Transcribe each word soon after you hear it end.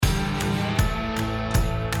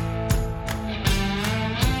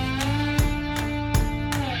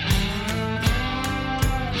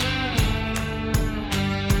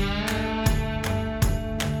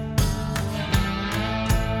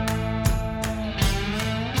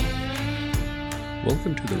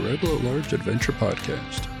Welcome to the Rebel at Large Adventure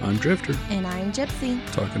Podcast. I'm Drifter. And I'm Gypsy.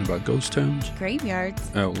 Talking about ghost towns,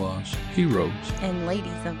 graveyards, outlaws, heroes, and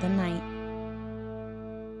ladies of the night.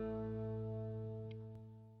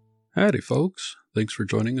 Howdy, folks. Thanks for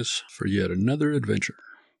joining us for yet another adventure.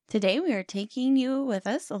 Today we are taking you with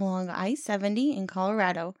us along I-70 in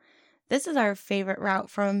Colorado. This is our favorite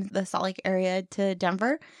route from the Salt Lake area to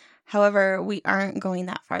Denver. However, we aren't going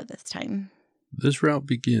that far this time. This route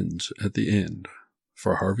begins at the end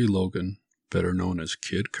for Harvey Logan, better known as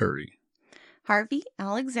Kid Curry. Harvey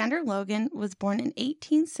Alexander Logan was born in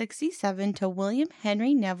 1867 to William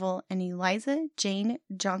Henry Neville and Eliza Jane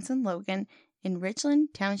Johnson Logan in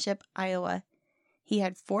Richland Township, Iowa. He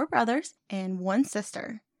had 4 brothers and 1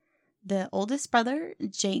 sister. The oldest brother,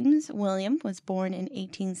 James William, was born in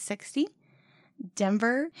 1860.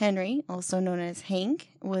 Denver Henry, also known as Hank,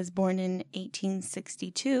 was born in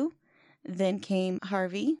 1862. Then came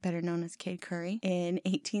Harvey, better known as Kid Curry, in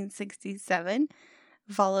 1867,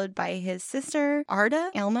 followed by his sister,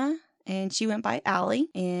 Arda Alma, and she went by Allie,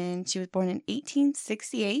 and she was born in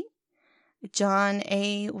 1868. John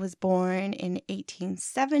A. was born in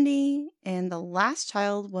 1870, and the last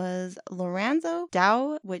child was Lorenzo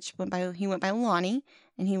Dow, he went by Lonnie,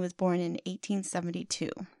 and he was born in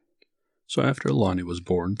 1872. So after Lonnie was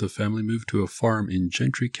born, the family moved to a farm in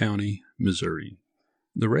Gentry County, Missouri.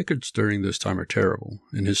 The records during this time are terrible,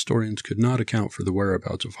 and historians could not account for the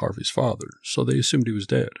whereabouts of Harvey's father, so they assumed he was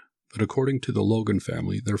dead. But according to the Logan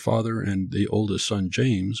family, their father and the oldest son,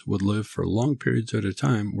 James, would live for long periods at a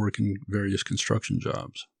time working various construction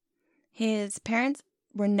jobs. His parents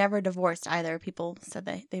were never divorced either. People said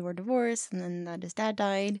that they were divorced and then that his dad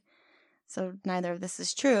died. So neither of this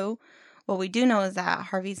is true. What we do know is that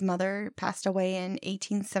Harvey's mother passed away in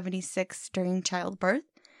 1876 during childbirth.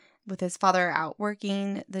 With his father out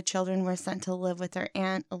working, the children were sent to live with their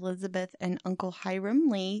Aunt Elizabeth and Uncle Hiram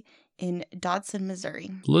Lee in Dodson,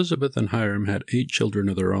 Missouri. Elizabeth and Hiram had 8 children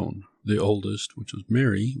of their own. The oldest, which was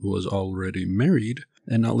Mary, was already married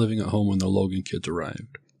and not living at home when the Logan kids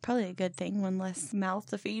arrived. Probably a good thing, one less mouth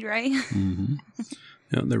to feed, right? Mm-hmm.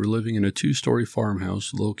 Yeah, they were living in a 2-story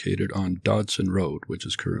farmhouse located on Dodson Road, which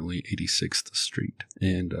is currently 86th Street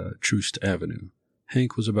and Troost Avenue.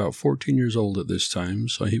 Hank was about 14 years old at this time,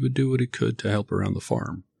 so he would do what he could to help around the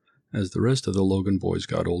farm. As the rest of the Logan boys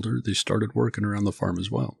got older, they started working around the farm as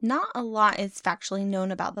well. Not a lot is factually known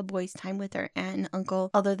about the boys' time with their aunt and uncle,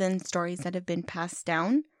 other than stories that have been passed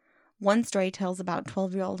down. One story tells about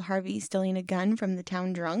 12-year-old Harvey stealing a gun from the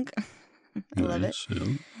town drunk. I love it.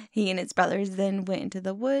 Yeah. He and his brothers then went into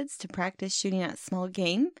the woods to practice shooting at small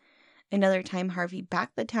game. Another time, Harvey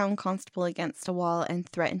backed the town constable against a wall and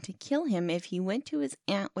threatened to kill him if he went to his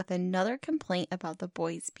aunt with another complaint about the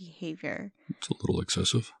boy's behavior. It's a little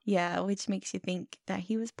excessive. Yeah, which makes you think that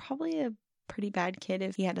he was probably a pretty bad kid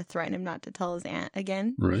if he had to threaten him not to tell his aunt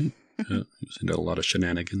again. Right. Yeah, he was into a lot of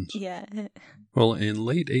shenanigans. Yeah. Well, in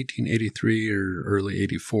late 1883 or early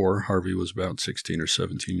 84, Harvey was about 16 or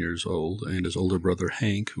 17 years old, and his older brother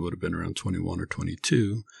Hank, who would have been around 21 or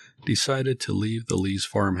 22, decided to leave the Lee's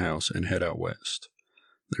farmhouse and head out west.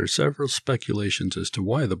 There are several speculations as to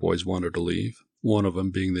why the boys wanted to leave, one of them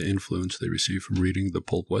being the influence they received from reading the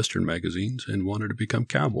pulp western magazines and wanted to become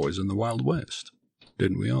cowboys in the Wild West.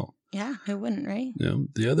 Didn't we all? Yeah, who wouldn't, right? Yeah.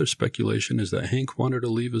 The other speculation is that Hank wanted to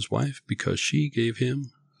leave his wife because she gave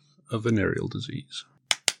him a venereal disease.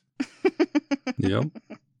 Yep.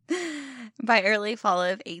 By early fall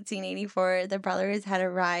of 1884, the brothers had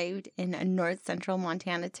arrived in north central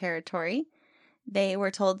Montana territory. They were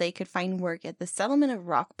told they could find work at the settlement of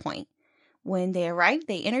Rock Point. When they arrived,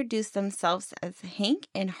 they introduced themselves as Hank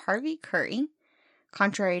and Harvey Curry.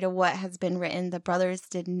 Contrary to what has been written, the brothers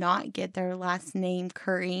did not get their last name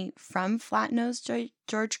Curry from Flat-Nosed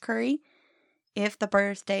George Curry. If the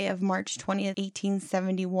birthday of March 20th,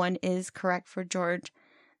 1871 is correct for George,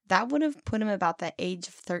 that would have put him about the age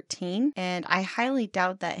of 13. And I highly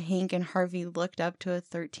doubt that Hank and Harvey looked up to a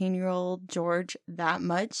 13-year-old George that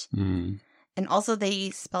much. Mm. And also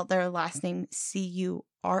they spelled their last name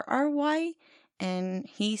Curry, and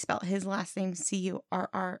he spelled his last name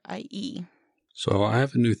Currie. So I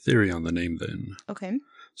have a new theory on the name then. Okay.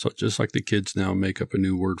 So just like the kids now make up a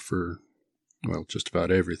new word for, well, just about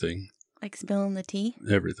everything. Like spilling the tea?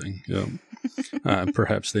 Everything, yeah.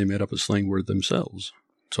 Perhaps they made up a slang word themselves.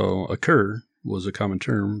 So a cur was a common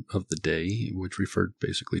term of the day, which referred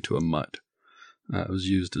basically to a mutt. It was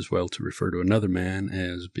used as well to refer to another man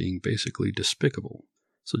as being basically despicable.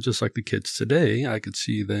 So just like the kids today, I could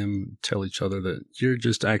see them tell each other that you're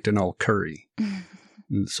just acting all curry.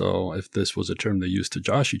 And so if this was a term they used to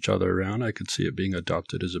josh each other around, I could see it being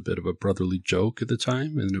adopted as a bit of a brotherly joke at the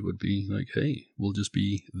time. And it would be like, hey, we'll just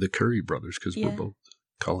be the Curry brothers because we're both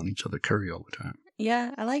calling each other Curry all the time.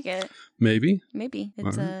 Yeah, I like it. Maybe.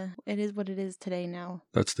 It's it is what it is today now.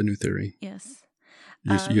 That's the new theory. Yes.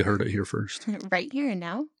 You heard it here first. Right here and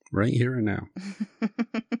now. Right here and now.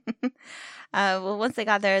 Well, once they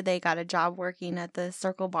got there, they got a job working at the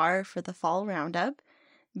Circle Bar for the fall roundup.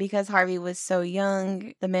 Because Harvey was so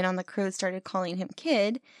young, the men on the crew started calling him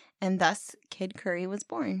Kid, and thus Kid Curry was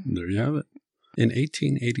born. There you have it. In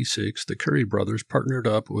 1886, the Curry brothers partnered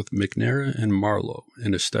up with McNair and Marlowe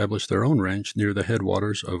and established their own ranch near the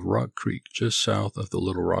headwaters of Rock Creek, just south of the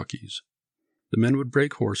Little Rockies. The men would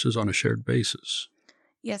break horses on a shared basis.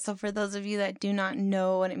 Yeah, so for those of you that do not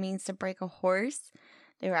know what it means to break a horse,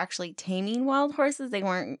 they were actually taming wild horses. They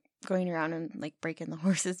weren't going around and like breaking the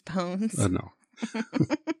horse's bones. No.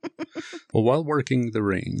 Well, while working the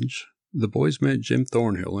range, the boys met Jim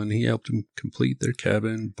Thornhill, and he helped them complete their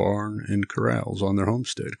cabin, barn, and corrals on their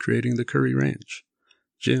homestead, creating the Curry Ranch.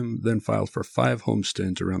 Jim then filed for 5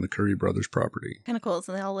 homesteads around the Curry brothers' property. Kind of cool.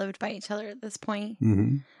 So they all lived by each other at this point.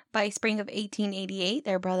 Mm-hmm. By spring of 1888,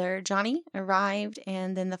 their brother Johnny arrived,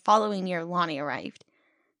 and then the following year, Lonnie arrived.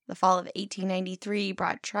 The fall of 1893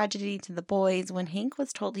 brought tragedy to the boys when Hank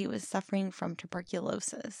was told he was suffering from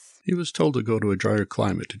tuberculosis. He was told to go to a drier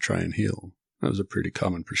climate to try and heal. That was a pretty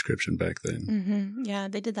common prescription back then. Mm-hmm. Yeah,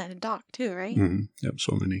 they did that in Doc too, right? Mm-hmm. Yep,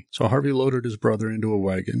 so many. So Harvey loaded his brother into a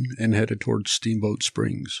wagon and headed towards Steamboat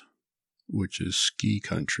Springs, which is ski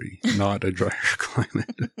country, not a drier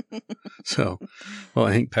climate. So,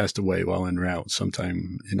 Hank passed away while en route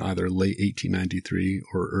sometime in either late 1893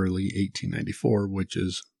 or early 1894, which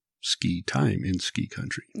is ski time in ski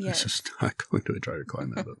country. Yes. It's just not going to a drier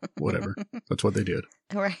climate, but whatever. That's what they did.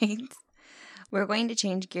 Right. We're going to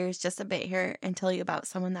change gears just a bit here and tell you about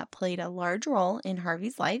someone that played a large role in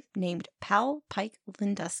Harvey's life named Pal Pike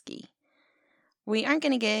Lindusky. We aren't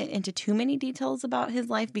going to get into too many details about his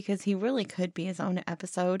life because he really could be his own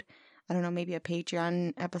episode. I don't know, maybe a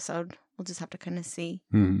Patreon episode. We'll just have to kind of see.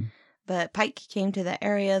 Mm-hmm. But Pike came to the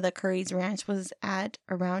area the Curry's ranch was at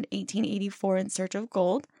around 1884 in search of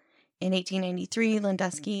gold. In 1893,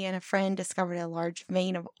 Lindusky and a friend discovered a large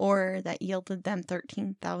vein of ore that yielded them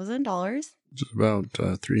 $13,000. It's about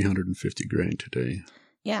 350 grand today.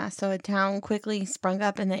 Yeah, so a town quickly sprung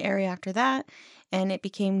up in the area after that, and it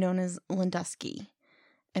became known as Lindusky.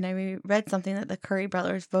 And I read something that the Curry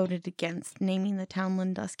brothers voted against naming the town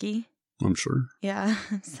Lindusky. I'm sure. Yeah,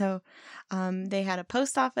 so they had a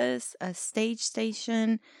post office, a stage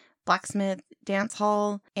station, blacksmith, dance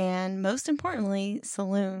hall, and most importantly,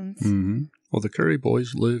 saloons. Mm-hmm. Well, the Curry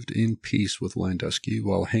boys lived in peace with Lindusky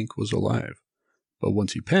while Hank was alive. But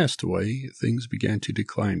once he passed away, things began to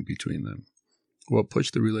decline between them. What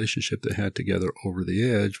pushed the relationship they had together over the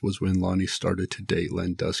edge was when Lonnie started to date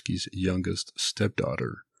Lindusky's youngest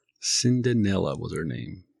stepdaughter. Cindanella was her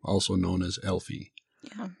name, also known as Elfie.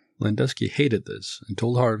 Yeah. Lindusky hated this and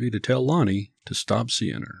told Harvey to tell Lonnie to stop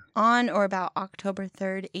seeing her. On or about October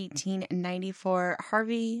 3rd, 1894,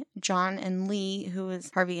 Harvey, John, and Lee, who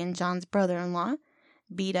was Harvey and John's brother-in-law,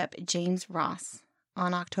 beat up James Ross.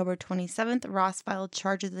 On October 27th, Ross filed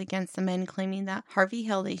charges against the men claiming that Harvey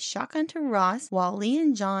held a shotgun to Ross while Lee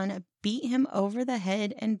and John beat him over the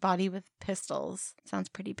head and body with pistols. Sounds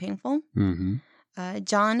pretty painful. Mm-hmm.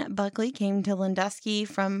 John Buckley came to Lindusky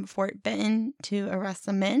from Fort Benton to arrest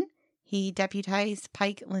the men. He deputized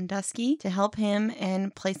Pike Lindusky to help him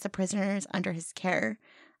and place the prisoners under his care.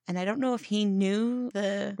 And I don't know if he knew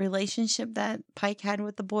the relationship that Pike had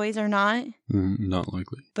with the boys or not. Not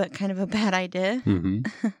likely. But kind of a bad idea.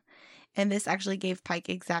 Mm-hmm. And this actually gave Pike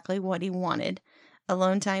exactly what he wanted.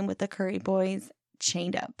 Alone time with the Curry boys,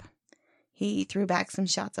 chained up. He threw back some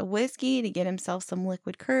shots of whiskey to get himself some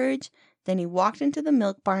liquid courage. Then he walked into the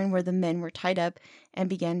milk barn where the men were tied up and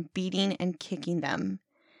began beating and kicking them.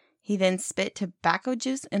 He then spit tobacco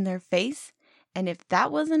juice in their face, and if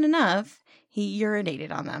that wasn't enough, he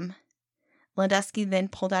urinated on them. Lindusky then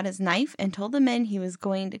pulled out his knife and told the men he was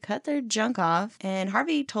going to cut their junk off, and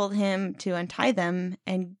Harvey told him to untie them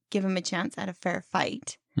and give him a chance at a fair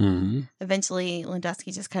fight. Mm-hmm. Eventually,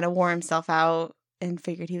 Lindusky just kind of wore himself out and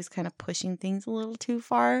figured he was kind of pushing things a little too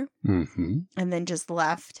far, mm-hmm. and then just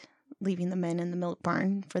left, leaving the men in the milk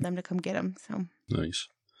barn for them to come get him. So nice.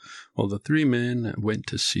 Well, the 3 men went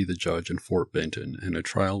to see the judge in Fort Benton, and a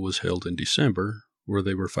trial was held in December where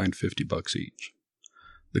they were fined $50 each.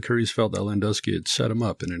 The Currys felt that Lindusky had set them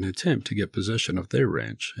up in an attempt to get possession of their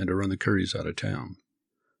ranch and to run the Currys out of town.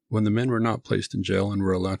 When the men were not placed in jail and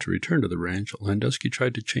were allowed to return to the ranch, Landusky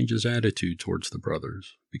tried to change his attitude towards the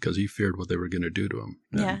brothers because he feared what they were going to do to him.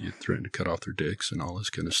 Yeah. You threatened to cut off their dicks and all this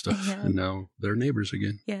kind of stuff. Yeah. And now they're neighbors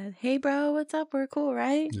again. Yeah. Hey, bro, what's up? We're cool,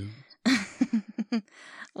 right? Yeah.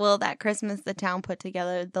 Well, that Christmas, the town put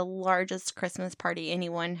together the largest Christmas party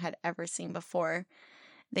anyone had ever seen before.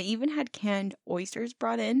 They even had canned oysters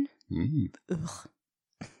brought in. Ugh.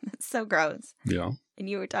 That's so gross. Yeah. And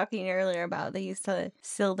you were talking earlier about they used to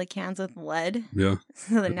seal the cans with lead. Yeah.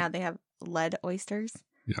 So that now they have lead oysters.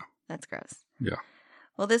 Yeah. That's gross. Yeah.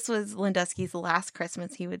 Well, this was Landusky's last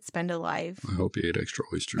Christmas he would spend alive. I hope he ate extra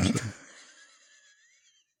oysters.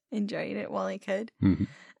 Enjoying it while he could. Mm-hmm.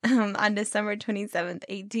 On December 27th,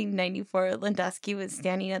 1894, Landusky was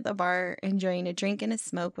standing at the bar enjoying a drink and a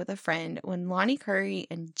smoke with a friend when Lonnie Curry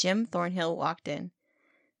and Jim Thornhill walked in.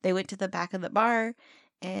 They went to the back of the bar,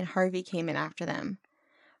 and Harvey came in after them.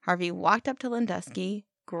 Harvey walked up to Landusky,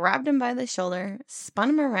 grabbed him by the shoulder, spun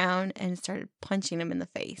him around, and started punching him in the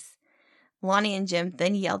face. Lonnie and Jim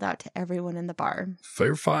then yelled out to everyone in the bar,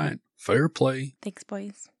 "Fair fight, fair play." "Thanks,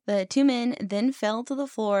 boys." The two men then fell to the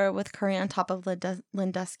floor with Curry on top of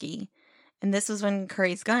Landusky. And this was when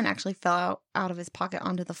Curry's gun actually fell out of his pocket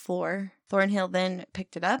onto the floor. Thornhill then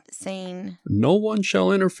picked it up, saying, "No one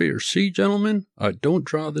shall interfere. See, gentlemen, I don't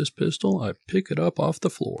draw this pistol. I pick it up off the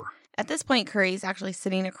floor." At this point, Curry's actually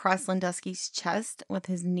sitting across Landusky's chest with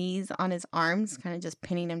his knees on his arms, kind of just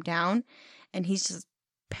pinning him down. And he's just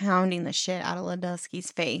pounding the shit out of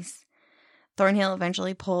Landusky's face. Thornhill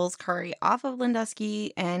eventually pulls Curry off of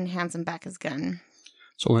Landusky and hands him back his gun.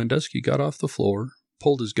 So Landusky got off the floor,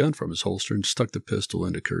 pulled his gun from his holster, and stuck the pistol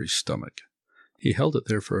into Curry's stomach. He held it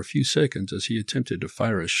there for a few seconds as he attempted to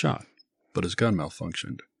fire a shot, but his gun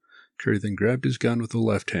malfunctioned. Curry then grabbed his gun with the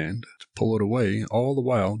left hand to pull it away, all the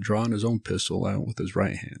while drawing his own pistol out with his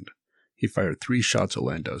right hand. He fired 3 shots at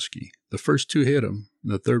Landusky. The first 2 hit him,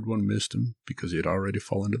 and the third one missed him because he had already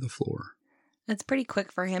fallen to the floor. It's pretty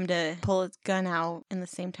quick for him to pull his gun out in the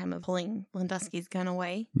same time of pulling Landusky's gun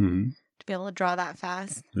away. Mm-hmm. To be able to draw that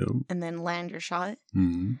fast and then land your shot.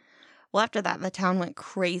 Mm-hmm. Well, after that, the town went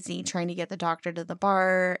crazy trying to get the doctor to the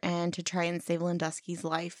bar and to try and save Landusky's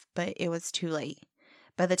life, but it was too late.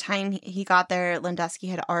 By the time he got there, Landusky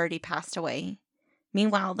had already passed away.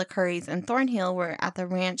 Meanwhile, the Currys and Thornhill were at the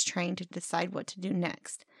ranch trying to decide what to do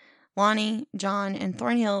next. Lonnie, John, and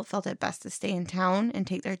Thornhill felt it best to stay in town and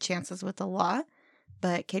take their chances with the law,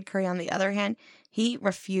 but Kid Curry, on the other hand, he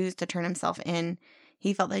refused to turn himself in.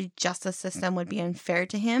 He felt the justice system would be unfair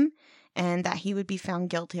to him and that he would be found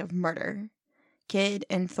guilty of murder. Kid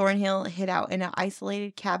and Thornhill hid out in an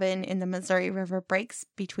isolated cabin in the Missouri River breaks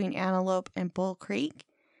between Antelope and Bull Creek.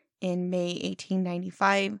 In May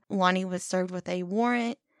 1895, Lonnie was served with a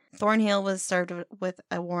warrant. Thornhill was served with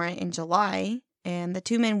a warrant in July, and the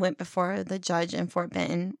two men went before the judge in Fort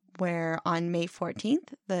Benton, where on May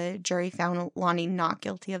 14th, the jury found Lonnie not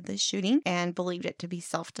guilty of this shooting and believed it to be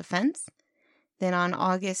self-defense. Then on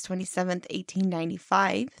August 27th,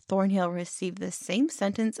 1895, Thornhill received the same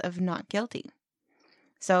sentence of not guilty.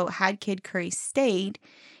 So had Kid Curry stayed,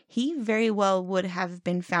 he very well would have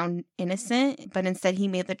been found innocent, but instead he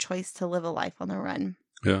made the choice to live a life on the run.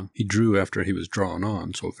 Yeah, he drew after he was drawn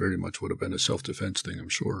on, so it very much would have been a self-defense thing, I'm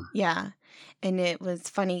sure. Yeah, and it was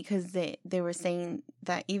funny because they were saying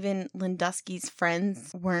that even Landusky's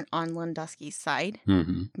friends weren't on Landusky's side.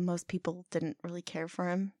 Mm-hmm. Most people didn't really care for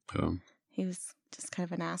him. Yeah. He was just kind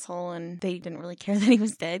of an asshole, and they didn't really care that he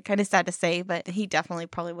was dead. Kind of sad to say, but he definitely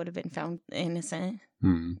probably would have been found innocent.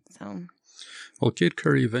 Mm-hmm. So... Well, Kid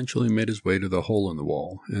Curry eventually made his way to the hole in the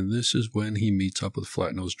wall, and this is when he meets up with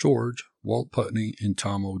Flatnose George, Walt Putney, and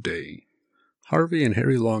Tom O'Day. Harvey and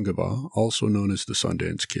Harry Longabaugh, also known as the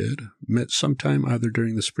Sundance Kid, met sometime either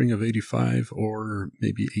during the spring of '85 or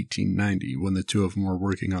maybe 1890 when the two of them were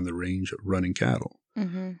working on the range running cattle.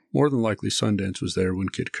 Mm-hmm. More than likely, Sundance was there when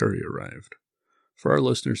Kid Curry arrived. For our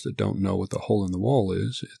listeners that don't know what the hole in the wall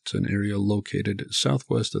is, it's an area located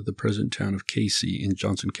southwest of the present town of Casey in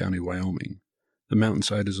Johnson County, Wyoming. The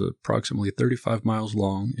mountainside is approximately 35 miles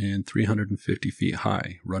long and 350 feet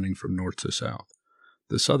high, running from north to south.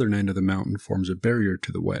 The southern end of the mountain forms a barrier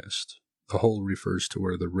to the west. The hole refers to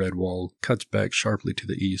where the red wall cuts back sharply to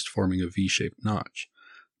the east, forming a V-shaped notch.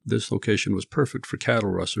 This location was perfect for cattle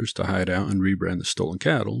rustlers to hide out and rebrand the stolen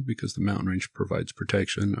cattle because the mountain range provides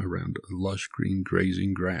protection around lush green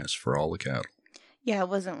grazing grass for all the cattle. Yeah, it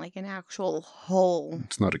wasn't like an actual hole.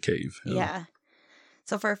 It's not a cave. Yeah.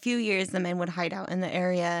 So for a few years, the men would hide out in the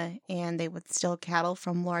area and they would steal cattle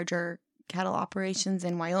from larger cattle operations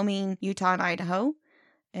in Wyoming, Utah, and Idaho.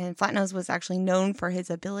 And Flatnose was actually known for his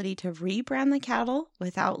ability to rebrand the cattle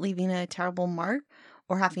without leaving a terrible mark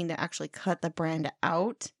or having to actually cut the brand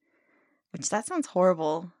out, which that sounds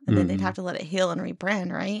horrible. And then they'd have to let it heal and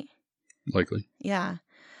rebrand, right? Likely. Yeah.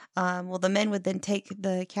 Well, the men would then take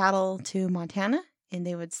the cattle to Montana and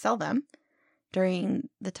they would sell them. During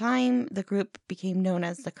the time, the group became known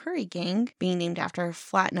as the Curry Gang, being named after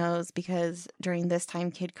Flatnose because during this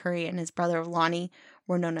time, Kid Curry and his brother Lonnie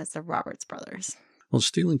were known as the Roberts brothers. Well,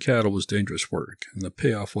 stealing cattle was dangerous work, and the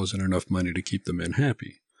payoff wasn't enough money to keep the men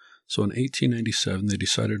happy. So in 1897, they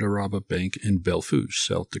decided to rob a bank in Belle Fourche,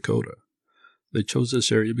 South Dakota. They chose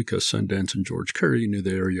this area because Sundance and George Curry knew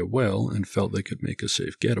the area well and felt they could make a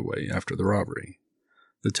safe getaway after the robbery.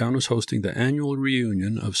 The town was hosting the annual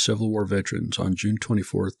reunion of Civil War veterans on June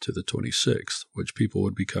 24th to the 26th, which people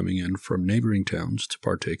would be coming in from neighboring towns to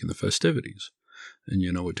partake in the festivities. And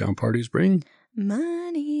you know what town parties bring?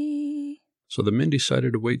 Money. So the men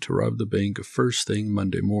decided to wait to rob the bank first thing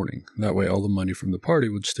Monday morning. That way all the money from the party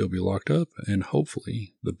would still be locked up, and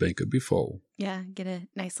hopefully the bank would be full. Yeah, get a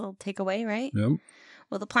nice little takeaway, right? Yep.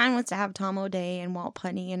 Well, the plan was to have Tom O'Day and Walt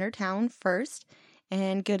Putney enter town first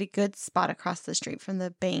and get a good spot across the street from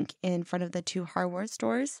the bank in front of the two hardware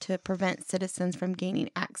stores to prevent citizens from gaining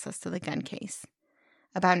access to the gun case.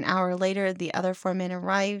 About an hour later, the other 4 men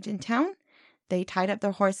arrived in town. They tied up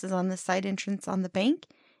their horses on the side entrance on the bank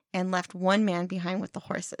and left 1 man behind with the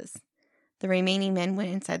horses. The remaining men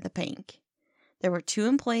went inside the bank. There were 2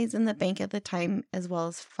 employees in the bank at the time, as well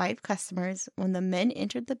as 5 customers. When the men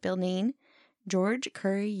entered the building, George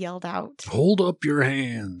Curry yelled out, "Hold up your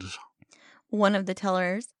hands!" One of the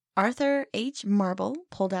tellers, Arthur H. Marble,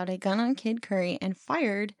 pulled out a gun on Kid Curry and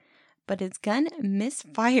fired, but his gun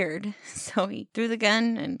misfired. So he threw the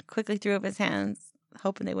gun and quickly threw up his hands,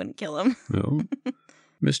 hoping they wouldn't kill him. No.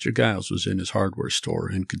 Mr. Giles was in his hardware store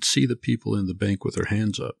and could see the people in the bank with their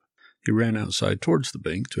hands up. He ran outside towards the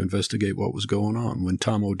bank to investigate what was going on when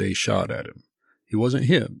Tom O'Day shot at him. He wasn't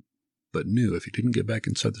hit, but knew if he didn't get back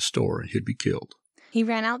inside the store, he'd be killed. He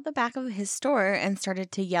ran out the back of his store and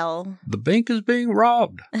started to yell, "The bank is being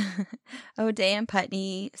robbed!" O'Day and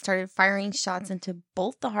Putney started firing shots into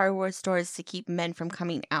both the hardware stores to keep men from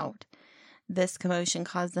coming out. This commotion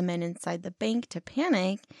caused the men inside the bank to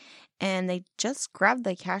panic, and they just grabbed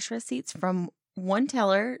the cash receipts from one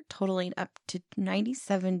teller, totaling up to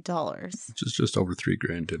 $97. Which is just over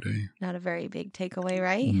 $3,000 today. Not a very big takeaway,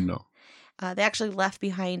 right? No. They actually left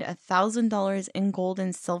behind $1,000 in gold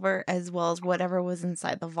and silver, as well as whatever was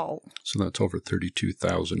inside the vault. So that's over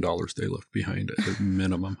 $32,000 they left behind at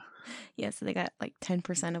minimum. Yeah, so they got like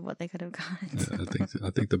 10% of what they could have got. Yeah, I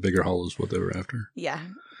think the bigger haul is what they were after. Yeah.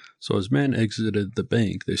 So as men exited the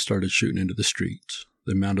bank, they started shooting into the streets.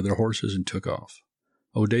 They mounted their horses and took off.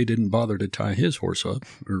 O'Day didn't bother to tie his horse up,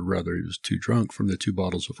 or rather he was too drunk from the 2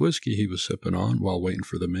 bottles of whiskey he was sipping on while waiting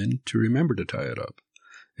for the men to remember to tie it up.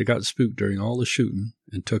 It got spooked during all the shooting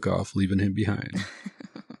and took off, leaving him behind.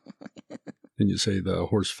 Didn't you say the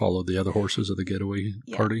horse followed the other horses of the getaway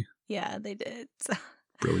party? Yeah, they did.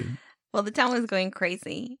 Brilliant. Well, the town was going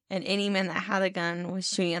crazy, and any man that had a gun was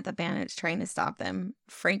shooting at the bandits trying to stop them.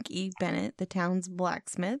 Frank E. Bennett, the town's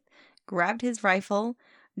blacksmith, grabbed his rifle,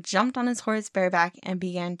 jumped on his horse bareback, and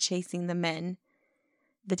began chasing the men.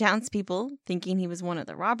 The townspeople, thinking he was one of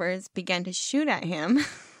the robbers, began to shoot at him.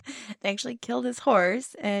 They actually killed his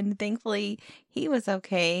horse, and thankfully he was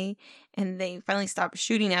okay, and they finally stopped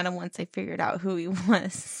shooting at him once they figured out who he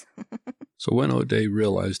was. So when O'Day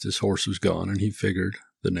realized his horse was gone, and he figured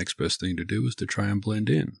the next best thing to do was to try and blend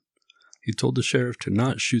in, he told the sheriff to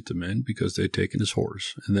not shoot the men because they had taken his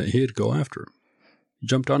horse, and that he'd go after him. He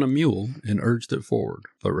jumped on a mule and urged it forward,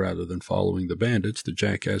 but rather than following the bandits, the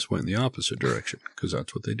jackass went in the opposite direction, because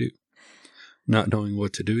that's what they do. Not knowing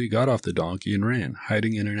what to do, he got off the donkey and ran,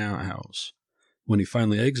 hiding in an outhouse. When he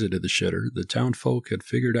finally exited the shitter, the town folk had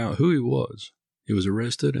figured out who he was. He was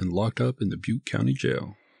arrested and locked up in the Butte County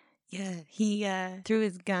Jail. Yeah, he threw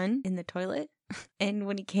his gun in the toilet, and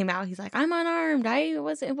when he came out, he's like, "I'm unarmed. It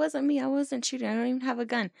wasn't me. I wasn't shooting. I don't even have a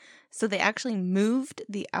gun." So they actually moved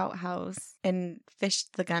the outhouse and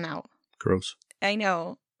fished the gun out. Gross. I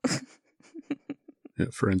know. Yeah,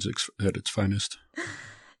 forensics at its finest.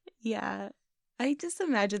 Yeah. I just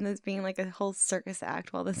imagine this being like a whole circus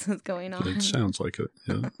act while this is going on. It sounds like it.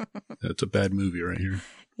 Yeah. It's a bad movie right here.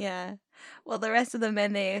 Yeah. Well, the rest of the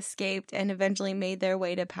men, they escaped and eventually made their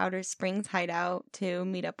way to Powder Springs hideout to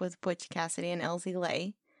meet up with Butch Cassidy and Elsie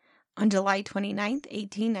Lay. On July 29th,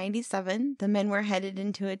 1897, the men were headed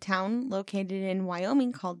into a town located in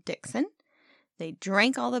Wyoming called Dixon. They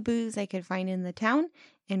drank all the booze they could find in the town,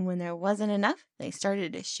 and when there wasn't enough, they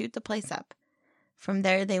started to shoot the place up. From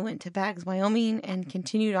there, they went to Baggs, Wyoming, and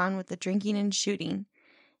continued on with the drinking and shooting.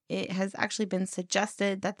 It has actually been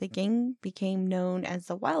suggested that the gang became known as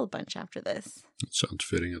the Wild Bunch after this. That sounds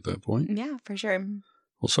fitting at that point. Yeah, for sure.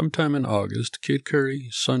 Well, sometime in August, Kid Curry,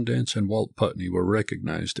 Sundance, and Walt Putney were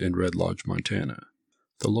recognized in Red Lodge, Montana.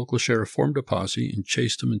 The local sheriff formed a posse and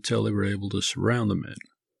chased them until they were able to surround the men.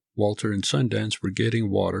 Walter and Sundance were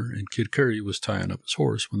getting water, and Kid Curry was tying up his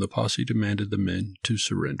horse when the posse demanded the men to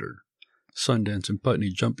surrender. Sundance and Putney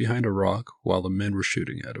jumped behind a rock while the men were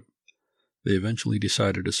shooting at him. They eventually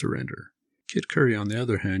decided to surrender. Kid Curry, on the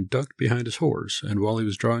other hand, ducked behind his horse, and while he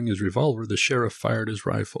was drawing his revolver, the sheriff fired his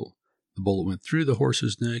rifle. The bullet went through the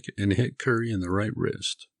horse's neck and hit Curry in the right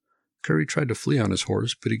wrist. Curry tried to flee on his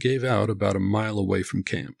horse, but he gave out about a mile away from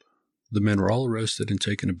camp. The men were all arrested and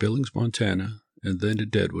taken to Billings, Montana, and then to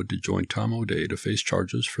Deadwood to join Tom O'Day to face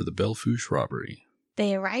charges for the Belle Fourche robbery.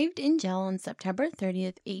 They arrived in jail on September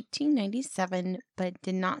 30th, 1897, but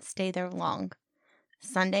did not stay there long.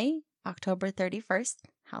 Sunday, October 31st,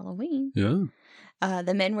 Halloween. Yeah.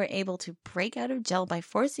 The men were able to break out of jail by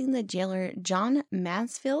forcing the jailer John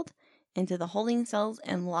Mansfield into the holding cells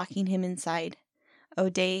and locking him inside.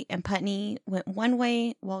 O'Day and Putney went one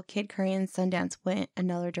way, while Kid Curry and Sundance went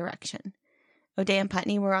another direction. O'Day and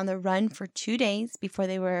Putney were on the run for 2 days before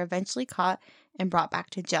they were eventually caught and brought back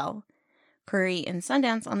to jail. Curry and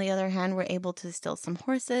Sundance, on the other hand, were able to steal some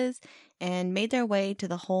horses and made their way to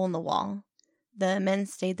the hole in the wall. The men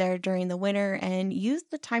stayed there during the winter and used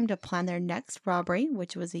the time to plan their next robbery,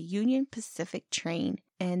 which was a Union Pacific train,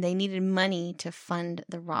 and they needed money to fund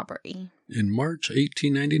the robbery. In March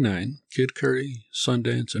 1899, Kid Curry,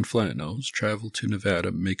 Sundance, and Flatnose traveled to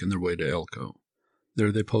Nevada, making their way to Elko.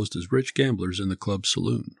 There they posed as rich gamblers in the club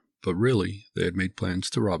saloon, but really, they had made plans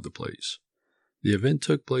to rob the place. The event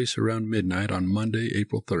took place around midnight on Monday,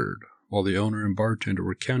 April 3rd. While the owner and bartender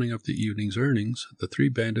were counting up the evening's earnings, the 3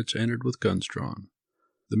 bandits entered with guns drawn.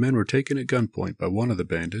 The men were taken at gunpoint by one of the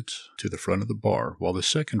bandits to the front of the bar, while the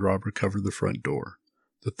second robber covered the front door.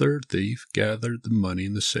 The third thief gathered the money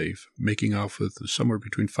in the safe, making off with somewhere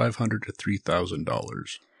between $500 to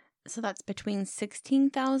 $3,000. So that's between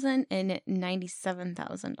 $16,000 and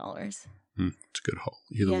 $97,000. It's a good haul,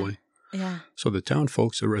 either way. Yeah. So the town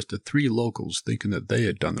folks arrested 3 locals thinking that they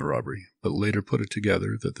had done the robbery, but later put it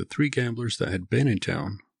together that the 3 gamblers that had been in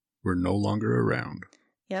town were no longer around.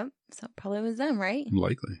 Yep, so it probably was them, right?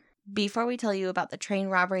 Likely. Before we tell you about the train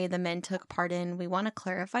robbery the men took part in, we want to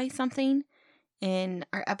clarify something. In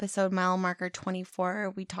our episode Mile Marker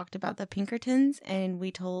 24, we talked about the Pinkertons, and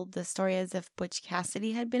we told the story as if Butch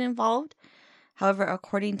Cassidy had been involved. However,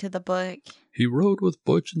 according to the book, he rode with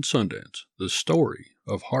Butch and Sundance, the story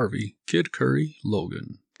of Harvey Kid Curry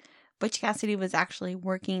Logan. Butch Cassidy was actually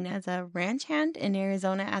working as a ranch hand in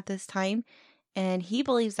Arizona at this time, and he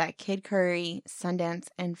believes that Kid Curry, Sundance,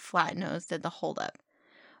 and Flatnose did the holdup.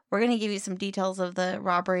 We're going to give you some details of the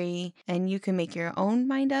robbery, and you can make your own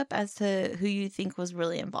mind up as to who you think was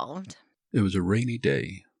really involved. It was a rainy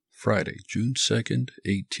day, Friday, June 2nd,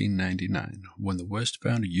 1899, when the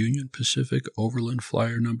westbound Union Pacific Overland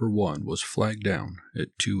Flyer No. 1 was flagged down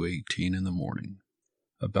at 2:18 in the morning,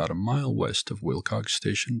 about a mile west of Wilcox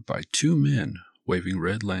Station by 2 men waving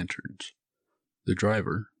red lanterns. The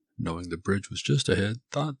driver, knowing the bridge was just ahead,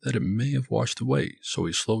 thought that it may have washed away, so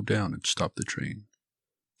he slowed down and stopped the train.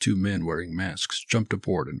 2 men wearing masks jumped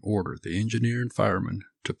aboard and ordered the engineer and fireman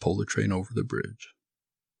to pull the train over the bridge.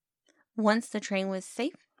 Once the train was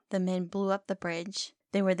safe, the men blew up the bridge.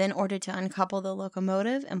 They were then ordered to uncouple the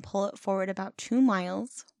locomotive and pull it forward about 2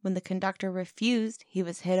 miles. When the conductor refused, he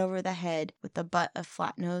was hit over the head with the butt of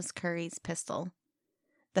Flatnose Curry's pistol.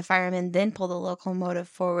 The fireman then pulled the locomotive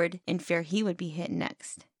forward in fear he would be hit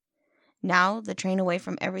next. Now, the train away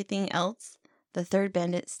from everything else, the third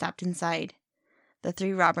bandit stopped inside. The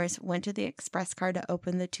 3 robbers went to the express car to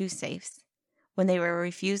open the 2 safes. When they were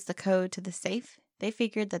refused the code to the safe, they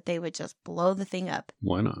figured that they would just blow the thing up.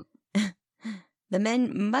 Why not? The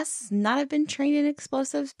men must not have been trained in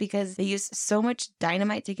explosives because they used so much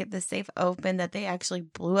dynamite to get the safe open that they actually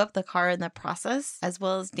blew up the car in the process, as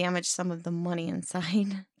well as damaged some of the money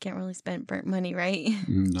inside. Can't really spend burnt money, right?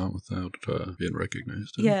 Not without being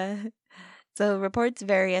recognized. Yeah. So reports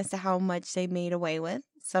vary as to how much they made away with.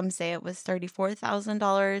 Some say it was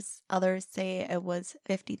 $34,000. Others say it was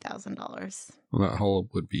 $50,000. Well, that haul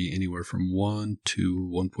would be anywhere from $1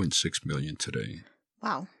 to $1.6 million today.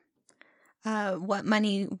 Wow. What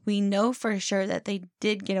money we know for sure that they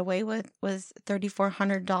did get away with was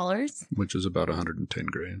 $3,400. Which is about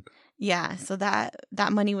 $110,000. Yeah, so that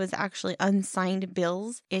money was actually unsigned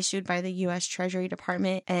bills issued by the U.S. Treasury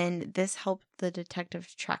Department, and this helped the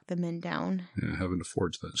detectives track the men down. Yeah, having to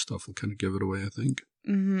forge that stuff will kind of give it away, I think.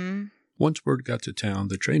 Mm-hmm. Once word got to town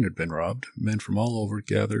the train had been robbed, men from all over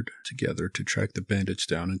gathered together to track the bandits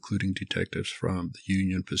down, including detectives from the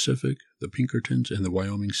Union Pacific, the Pinkertons, and the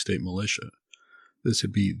Wyoming State Militia. This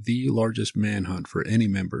would be the largest manhunt for any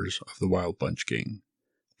members of the Wild Bunch gang.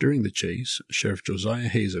 During the chase, Sheriff Josiah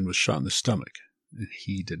Hazen was shot in the stomach, and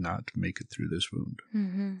he did not make it through this wound.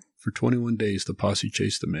 Mm-hmm. For 21 days, the posse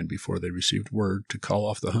chased the men before they received word to call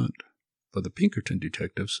off the hunt. But the Pinkerton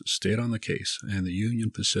detectives stayed on the case, and the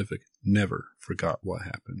Union Pacific never forgot what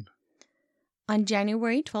happened. On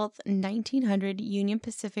January 12, 1900, Union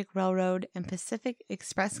Pacific Railroad and Pacific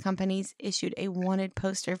Express companies issued a wanted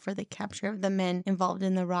poster for the capture of the men involved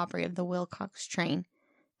in the robbery of the Wilcox train,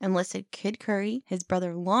 and listed Kid Curry, his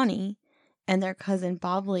brother Lonnie, and their cousin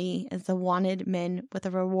Bob Lee as the wanted men, with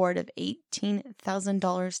a reward of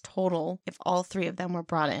 $18,000 total if all three of them were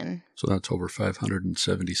brought in. So that's over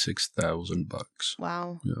 $576,000.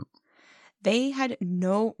 Wow. Yeah. They had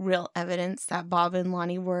no real evidence that Bob and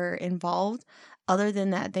Lonnie were involved, other than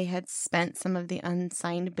that they had spent some of the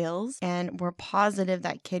unsigned bills and were positive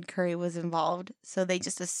that Kid Curry was involved. So they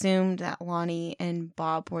just assumed that Lonnie and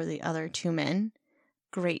Bob were the other two men.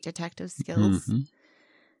 Great detective skills. Mm-hmm.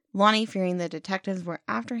 Lonnie, fearing the detectives were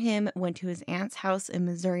after him, went to his aunt's house in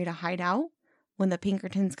Missouri to hide out. When the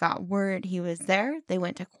Pinkertons got word he was there, they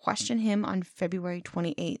went to question him on February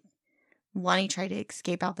 28th. Lonnie tried to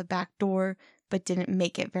escape out the back door, but didn't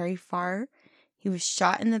make it very far. He was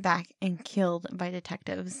shot in the back and killed by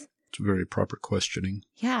detectives. It's very proper questioning.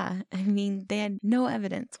 Yeah, I mean, they had no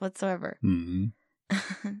evidence whatsoever. Mm-hmm.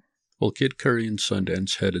 Well, Kid Curry and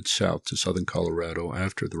Sundance headed south to southern Colorado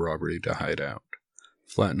after the robbery to hide out.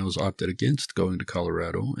 Flatnose opted against going to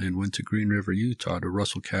Colorado and went to Green River, Utah to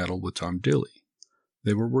rustle cattle with Tom Dilley.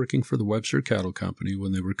 They were working for the Webster Cattle Company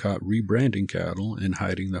when they were caught rebranding cattle and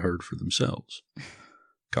hiding the herd for themselves.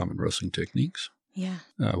 Common rustling techniques. Yeah.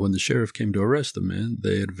 When the sheriff came to arrest the men,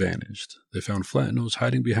 they had vanished. They found Flatnose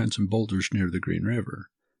hiding behind some boulders near the Green River.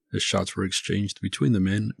 As shots were exchanged between the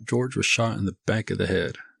men, George was shot in the back of the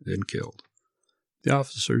head and killed. The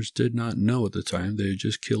officers did not know at the time they had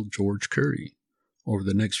just killed George Curry. Over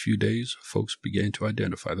the next few days, folks began to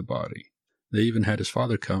identify the body. They even had his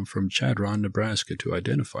father come from Chadron, Nebraska to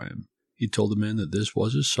identify him. He told the men that this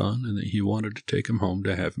was his son and that he wanted to take him home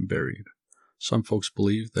to have him buried. Some folks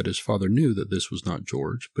believe that his father knew that this was not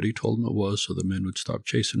George, but he told him it was so the men would stop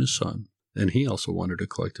chasing his son. And he also wanted to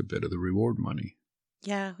collect a bit of the reward money.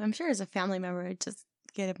 Yeah, I'm sure as a family member, it just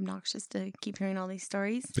get obnoxious to keep hearing all these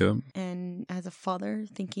stories. Yeah. And as a father,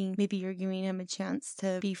 thinking maybe you're giving him a chance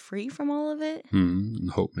to be free from all of it.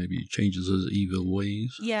 And hope maybe he changes his evil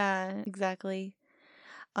ways. Yeah, exactly.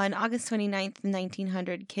 On August 29th,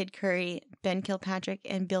 1900, Kid Curry, Ben Kilpatrick,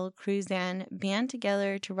 and Bill Cruzan band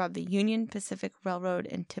together to rob the Union Pacific Railroad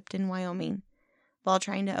in Tipton, Wyoming. While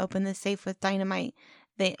trying to open the safe with dynamite,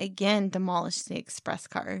 they again demolished the express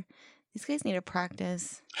car. These guys need to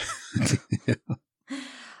practice. Yeah.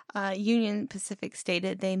 Union Pacific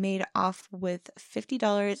stated they made off with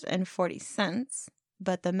 $50.40,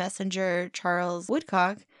 but the messenger, Charles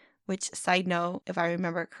Woodcock, which, side note, if I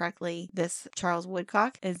remember correctly, this Charles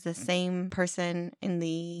Woodcock is the same person in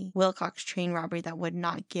the Wilcox train robbery that would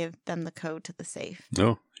not give them the code to the safe.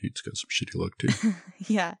 Oh, he's got some shitty luck too.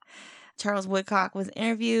 Yeah. Charles Woodcock was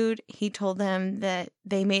interviewed. He told them that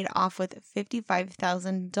they made off with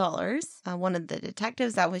 $55,000. One of the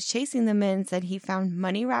detectives that was chasing the men said he found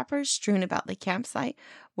money wrappers strewn about the campsite,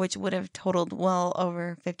 which would have totaled well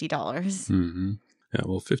over $50. Mm-hmm. Yeah,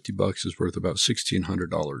 well, $50 is worth about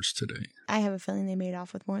 $1,600 today. I have a feeling they made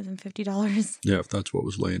off with more than $50. Yeah, if that's what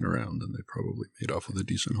was laying around, then they probably made off with a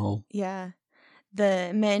decent haul. Yeah.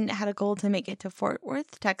 The men had a goal to make it to Fort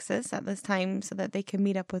Worth, Texas at this time so that they could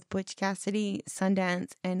meet up with Butch Cassidy,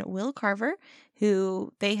 Sundance, and Will Carver,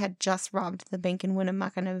 who they had just robbed the bank in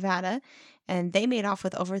Winnemucca, Nevada, and they made off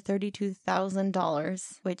with over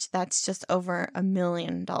 $32,000, which that's just over $1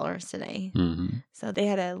 million today. Mm-hmm. So they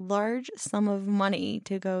had a large sum of money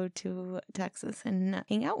to go to Texas and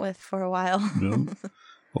hang out with for a while. Yeah.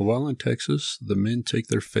 Well, while in Texas, the men take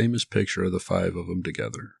their famous picture of the five of them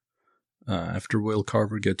together. After Will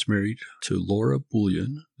Carver gets married to Laura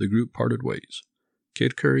Bullion, the group parted ways.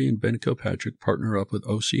 Kid Curry and Ben Kilpatrick partner up with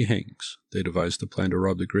O.C. Hanks. They devised a plan to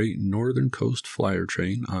rob the Great Northern Coast Flyer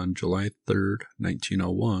train on July 3rd,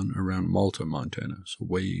 1901, around Malta, Montana. So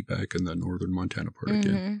way back in the northern Montana part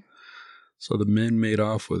again. So the men made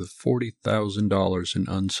off with $40,000 in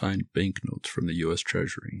unsigned banknotes from the U.S.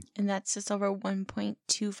 Treasury. And that's just over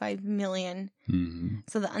 $1.25 million. Mm-hmm.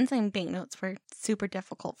 So the unsigned banknotes were super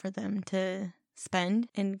difficult for them to spend,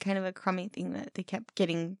 and kind of a crummy thing that they kept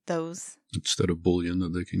getting those. Instead of bullion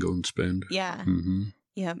that they can go and spend. Yeah. Mm-hmm.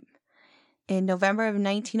 Yep. In November of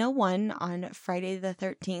 1901, on Friday the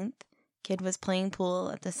 13th, Kidd was playing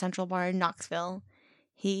pool at the Central Bar in Knoxville.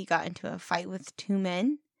 He got into a fight with two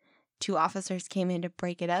men. Two officers came in to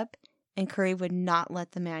break it up, and Curry would not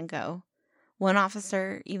let the man go. One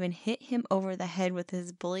officer even hit him over the head with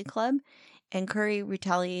his bully club, and Curry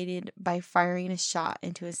retaliated by firing a shot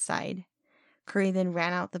into his side. Curry then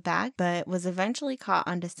ran out the back, but was eventually caught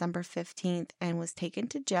on December 15th and was taken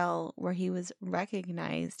to jail, where he was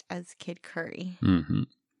recognized as Kid Curry. Mm-hmm.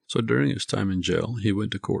 So during his time in jail, he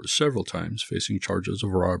went to court several times facing charges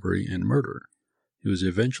of robbery and murder. He was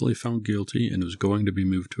eventually found guilty and was going to be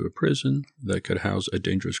moved to a prison that could house a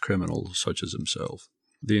dangerous criminal such as himself.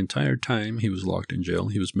 The entire time he was locked in jail,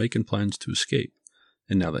 he was making plans to escape.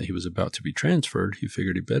 And now that he was about to be transferred, he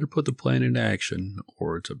figured he better put the plan into action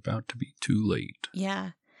or it's about to be too late.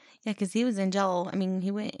 Yeah, because he was in jail. I mean,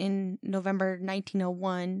 he went in November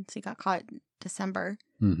 1901, so he got caught December.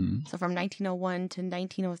 Mm-hmm. So from 1901 to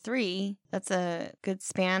 1903, that's a good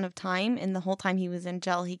span of time. And the whole time he was in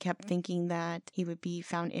jail, he kept thinking that he would be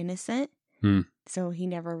found innocent. So he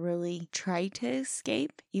never really tried to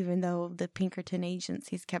escape, even though the Pinkerton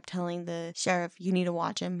agencies kept telling the sheriff, you need to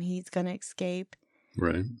watch him, he's going to escape.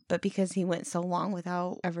 Right. But because he went so long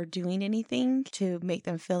without ever doing anything to make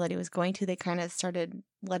them feel that he was going to, they kind of started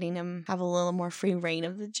letting him have a little more free reign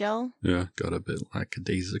of the jail. Yeah, got a bit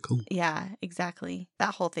lackadaisical. Yeah, exactly.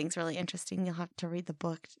 That whole thing's really interesting. You'll have to read the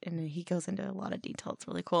book, and he goes into a lot of detail. It's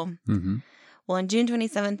really cool. Mm-hmm. Well, on June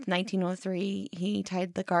 27th, 1903, he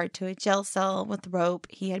tied the guard to a jail cell with rope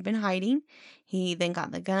he had been hiding. He then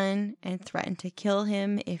got the gun and threatened to kill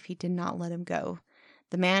him if he did not let him go.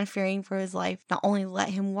 The man, fearing for his life, not only let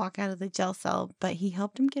him walk out of the jail cell, but he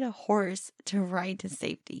helped him get a horse to ride to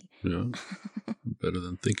safety. Yeah, better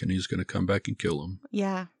than thinking he's going to come back and kill him.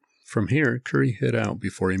 Yeah. From here, Curry hid out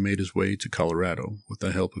before he made his way to Colorado with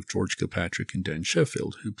the help of George Kilpatrick and Dan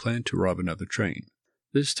Sheffield, who planned to rob another train.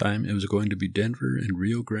 This time, it was going to be Denver and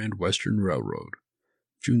Rio Grande Western Railroad.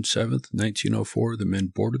 June 7th, 1904, the men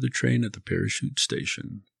boarded the train at the Parachute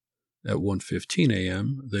Station. At 1:15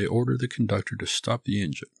 a.m., they ordered the conductor to stop the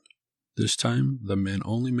engine. This time, the men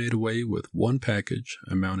only made away with one package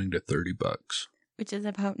amounting to $30. Which is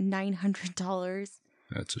about $900.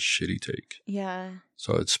 That's a shitty take. Yeah.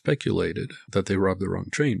 So it's speculated that they robbed the wrong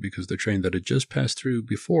train because the train that had just passed through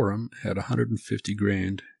before them had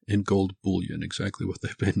 $150,000 in gold bullion, exactly what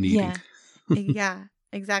they've been needing. Yeah. Yeah.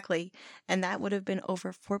 Exactly. And that would have been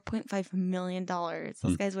over $4.5 million.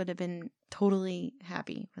 Those guys would have been totally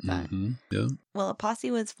happy with that. Mm-hmm. Yeah. Well, a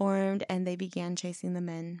posse was formed and they began chasing the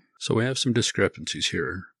men. So we have some discrepancies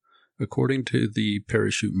here. According to the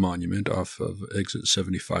Parachute Monument off of exit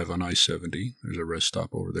 75 on I-70, there's a rest stop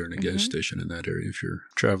over there and a gas station in that area if you're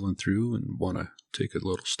traveling through and want to take a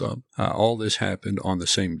little stop. All this happened on the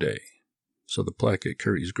same day. So the plaque at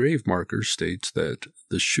Curry's grave marker states that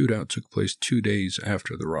the shootout took place 2 days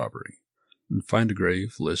after the robbery. And Find a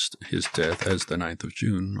Grave lists his death as the 9th of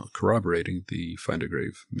June, corroborating the Find a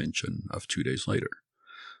Grave mention of 2 days later.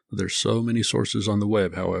 There's so many sources on the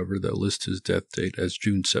web, however, that list his death date as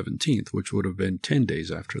June 17th, which would have been 10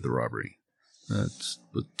 days after the robbery. That's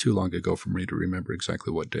too long ago for me to remember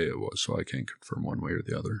exactly what day it was, so I can't confirm one way or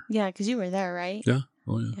the other. Yeah, because you were there, right? Yeah.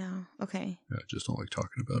 Oh, yeah. Yeah. Okay. Yeah, I just don't like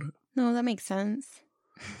talking about it. No, that makes sense.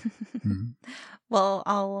 Well,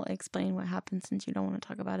 I'll explain what happened since you don't want to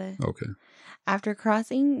talk about it. Okay. After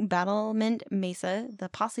crossing Battlement Mesa, the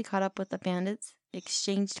posse caught up with the bandits,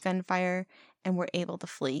 exchanged gunfire, and were able to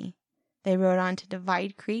flee. They rode on to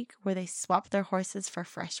Divide Creek, where they swapped their horses for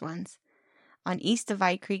fresh ones. On East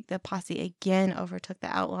Divide Creek, the posse again overtook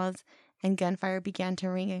the outlaws, and gunfire began to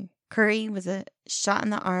ring. Curry was shot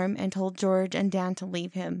in the arm and told George and Dan to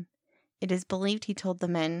leave him. It is believed he told the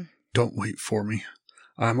men, "Don't wait for me.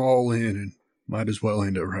 I'm all in and might as well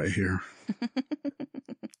end it right here."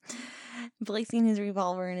 Placing his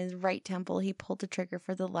revolver in his right temple, he pulled the trigger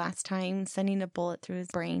for the last time, sending a bullet through his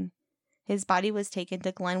brain. His body was taken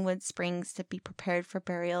to Glenwood Springs to be prepared for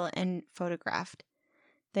burial and photographed.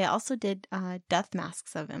 They also did death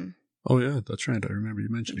masks of him. Oh, yeah, that's right. I remember you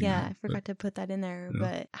mentioning that. Yeah, I forgot to put that in there,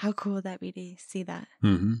 but how cool would that be to see that?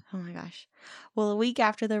 Mm-hmm. Oh my gosh. Well, a week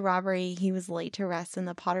after the robbery, he was laid to rest in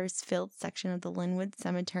the Potter's Field section of the Linwood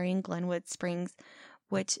Cemetery in Glenwood Springs,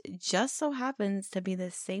 which just so happens to be the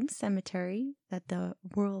same cemetery that the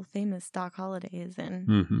world-famous Doc Holliday is in.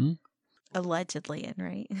 Mm-hmm. Allegedly in,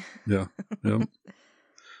 right? Yeah. Yep.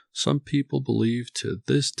 Some people believe to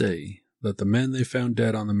this day that the man they found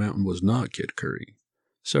dead on the mountain was not Kid Curry.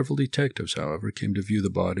 Several detectives, however, came to view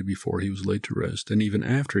the body before he was laid to rest, and even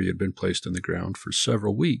after he had been placed in the ground for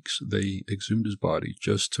several weeks, they exhumed his body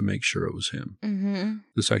just to make sure it was him. Mm-hmm.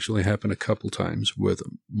 This actually happened a couple times with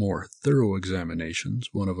more thorough examinations,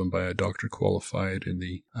 one of them by a doctor qualified in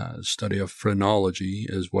the study of phrenology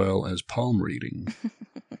as well as palm reading.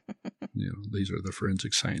 These are the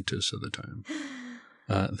forensic scientists of the time.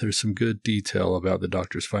 There's some good detail about the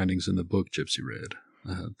doctor's findings in the book Gypsy read.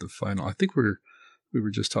 I think we were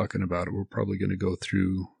just talking about it. We're probably going to go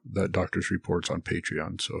through that doctor's reports on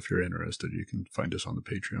Patreon. So if you're interested, you can find us on the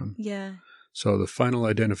Patreon. Yeah. So the final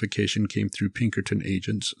identification came through Pinkerton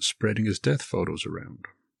agents spreading his death photos around.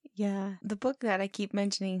 Yeah. The book that I keep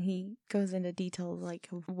mentioning, he goes into detail like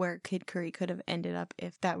where Kid Curry could have ended up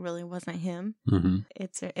if that really wasn't him. Mm-hmm.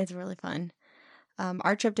 It's really fun.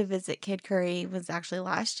 Our trip to visit Kid Curry was actually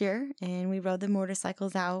last year, and we rode the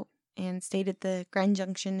motorcycles out and stayed at the Grand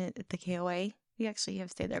Junction at the KOA. We actually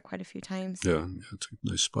have stayed there quite a few times. Yeah, it's a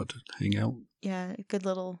nice spot to hang out. Yeah, a good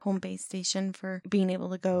little home base station for being able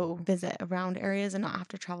to go visit around areas and not have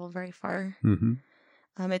to travel very far. Mm-hmm.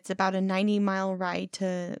 It's about a 90-mile ride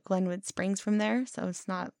to Glenwood Springs from there, so it's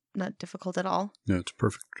not difficult at all. Yeah, it's a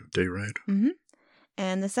perfect day ride. Mm-hmm.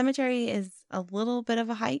 And the cemetery is a little bit of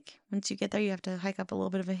a hike. Once you get there, you have to hike up a little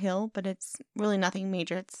bit of a hill, but it's really nothing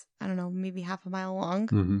major. It's, I don't know, maybe half a mile long.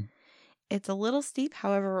 Mm-hmm. It's a little steep,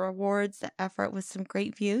 however, rewards the effort with some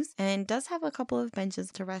great views and does have a couple of benches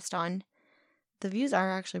to rest on. The views are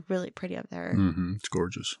actually really pretty up there. Mm-hmm. It's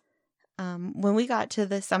gorgeous. When we got to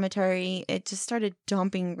the cemetery, it just started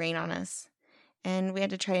dumping rain on us. And we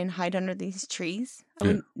had to try and hide under these trees. I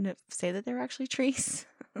wouldn't say that they were actually trees.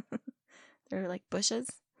 They're like bushes.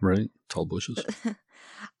 Right. Tall bushes.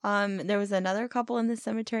 There was another couple in the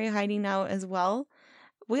cemetery hiding out as well.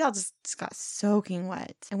 We all just got soaking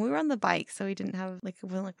wet. And we were on the bike, so we didn't have, we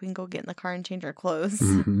can go get in the car and change our clothes.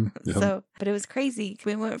 Mm-hmm. Yep. But it was crazy.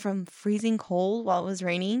 We went from freezing cold while it was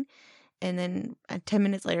raining, and then 10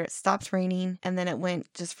 minutes later it stopped raining, and then it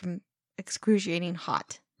went just from excruciating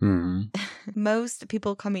hot. Mm-hmm. Most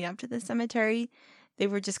people coming up to the cemetery, they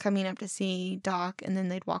were just coming up to see Doc, and then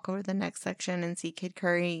they'd walk over to the next section and see Kid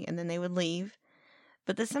Curry, and then they would leave.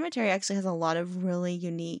 But the cemetery actually has a lot of really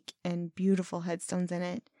unique and beautiful headstones in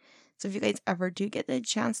it. So if you guys ever do get the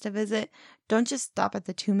chance to visit, don't just stop at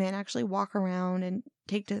the tomb, actually walk around and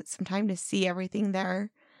take some time to see everything there.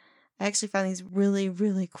 I actually found these really,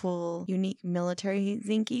 really cool, unique military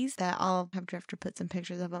zinkies that I'll have to put some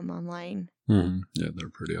pictures of them online. Mm-hmm. Yeah, they're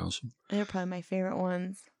pretty awesome. They're probably my favorite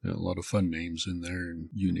ones. Yeah, a lot of fun names in there and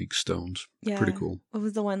unique stones. Yeah. Pretty cool. What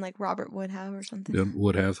was the one like Robert would have or something? Yep,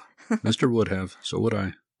 would have. Mr. would have. So would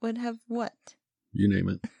I. Would have what? You name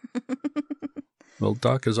it. Well,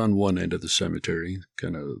 Doc is on one end of the cemetery,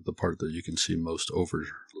 kind of the part that you can see most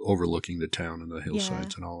overlooking the town and the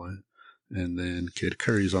hillsides and all that. And then Kid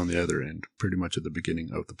Curry's on the other end, pretty much at the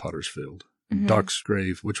beginning of the Potter's Field. Mm-hmm. Doc's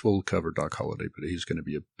grave, which we'll cover Doc Holliday, but he's going to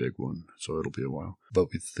be a big one, so it'll be a while. But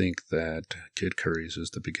we think that Kid Curry's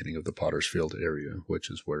is the beginning of the Potter's Field area, which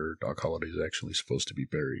is where Doc Holliday is actually supposed to be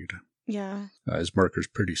buried. Yeah. His marker's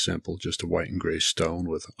pretty simple, just a white and gray stone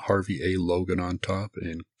with Harvey A. Logan on top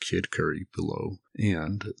and Kid Curry below,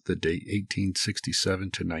 and the date 1867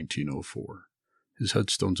 to 1904. His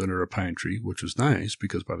headstone's under a pine tree, which was nice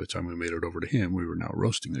because by the time we made it over to him, we were now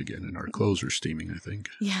roasting again and our clothes are steaming, I think.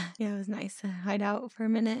 Yeah, it was nice to hide out for a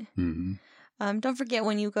minute. Mm-hmm. Don't forget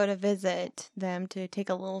when you go to visit them to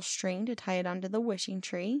take a little string to tie it onto the wishing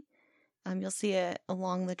tree. You'll see it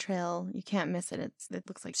along the trail. You can't miss it. It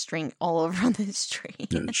looks like string all over on this tree.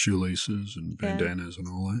 Yeah, shoelaces and bandanas and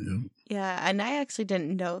all that, yeah. Yeah, and I actually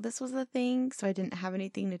didn't know this was a thing, so I didn't have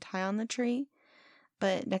anything to tie on the tree.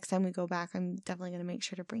 But next time we go back, I'm definitely going to make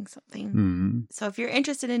sure to bring something. Mm-hmm. So if you're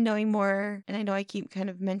interested in knowing more, and I know I keep kind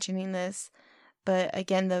of mentioning this, but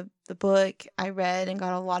again, the book I read and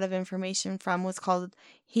got a lot of information from was called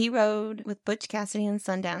He Rode with Butch Cassidy and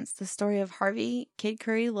Sundance, The Story of Harvey Kid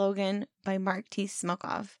Curry Logan by Mark T.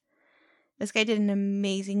 Smokoff. This guy did an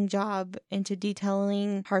amazing job into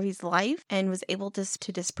detailing Harvey's life and was able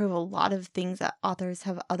to disprove a lot of things that authors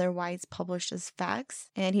have otherwise published as facts.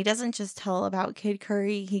 And he doesn't just tell about Kid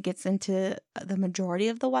Curry, he gets into the majority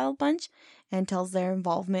of the Wild Bunch and tells their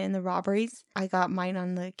involvement in the robberies. I got mine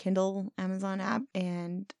on the Kindle Amazon app,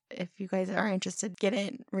 and if you guys are interested, get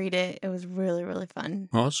it, read it. It was really, really fun.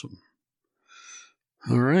 Awesome.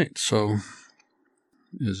 All right, so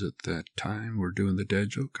is it that time we're doing the dad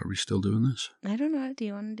joke? Are we still doing this? I don't know. Do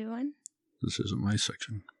you want to do one? This isn't my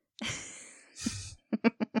section.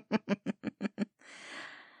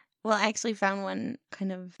 Well, I actually found one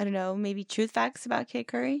kind of, I don't know, maybe truth facts about Kid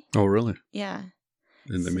Curry. Oh, really? Yeah.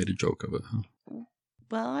 And they made a joke of it, huh?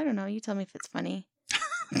 Well, I don't know. You tell me if it's funny.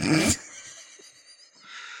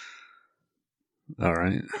 All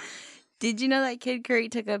right. Did you know that Kid Curry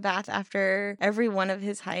took a bath after every one of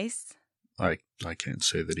his heists? I can't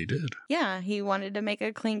say that he did. Yeah, he wanted to make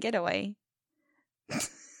a clean getaway.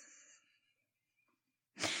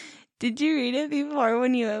 Did you read it before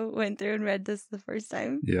when you went through and read this the first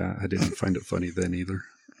time? Yeah, I didn't find it funny then either.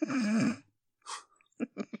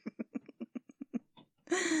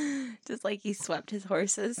 Just like he swept his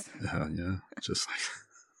horses. Yeah, just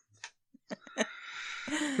like...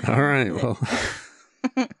 All right, well,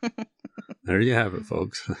 there you have it,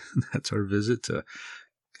 folks. That's our visit to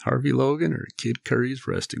Harvey Logan or Kid Curry's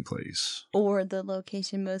resting place. Or the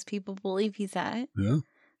location most people believe he's at. Yeah.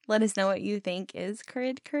 Let us know what you think. Is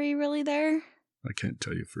Kid Curry really there? I can't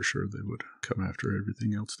tell you for sure. They would come after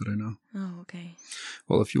everything else that I know. Oh, okay.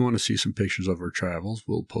 Well, if you want to see some pictures of our travels,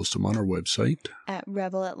 we'll post them on our website. At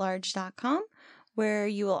rebelatlarge.com, where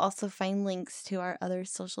you will also find links to our other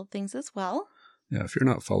social things as well. Yeah, if you're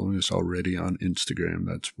not following us already on Instagram,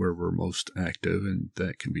 that's where we're most active, and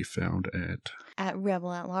that can be found at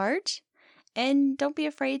Rebel at Large. And don't be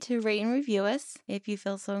afraid to rate and review us if you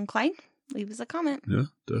feel so inclined. Leave us a comment. Yeah,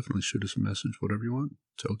 definitely shoot us a message, whatever you want.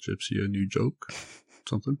 Tell Gypsy a new joke,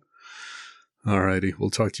 something. Alrighty, we'll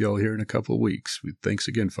talk to y'all here in a couple of weeks. Thanks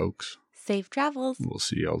again, folks. Safe travels. We'll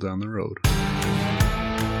see y'all down the road.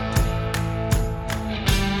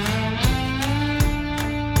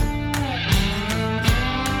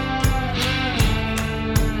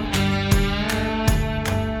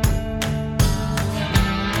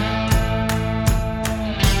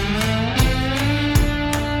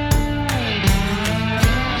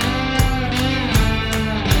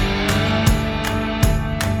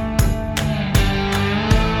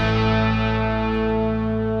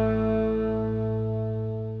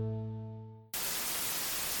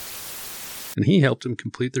 And he helped them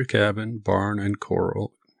complete their cabin, barn, and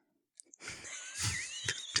coral.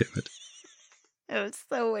 Damn it. I was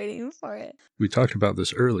so waiting for it. We talked about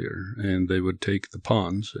this earlier, and they would take the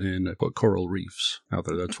ponds and put coral reefs out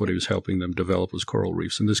there. That's what he was helping them develop, was coral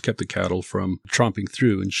reefs. And this kept the cattle from tromping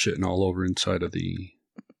through and shitting all over inside of the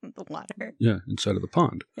water. Yeah, inside of the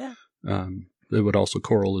pond. Yeah. It would also,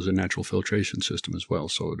 coral is a natural filtration system as well,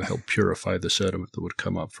 so it would help purify the sediment that would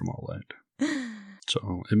come up from all that.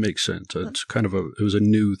 So it makes sense. It's kind of it was a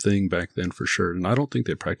new thing back then for sure. And I don't think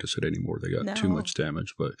they practice it anymore. They got too much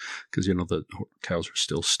damage, but because, the cows are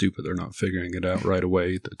still stupid. They're not figuring it out right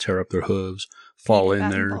away. They tear up their hooves, fall in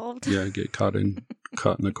there. Involved. Yeah, get caught in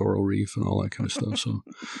the coral reef and all that kind of stuff. So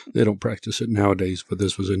they don't practice it nowadays, but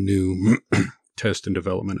this was a new test and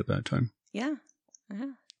development at that time. Yeah.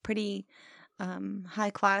 Pretty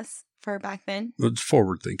high class for back then. It's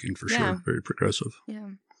forward thinking for sure. Very progressive.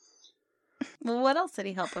 Yeah. Well, what else did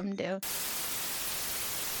he help him do?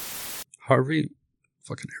 Harvey,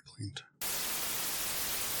 fucking airplanes.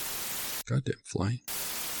 Goddamn flying.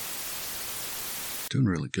 Doing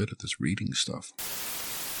really good at this reading stuff.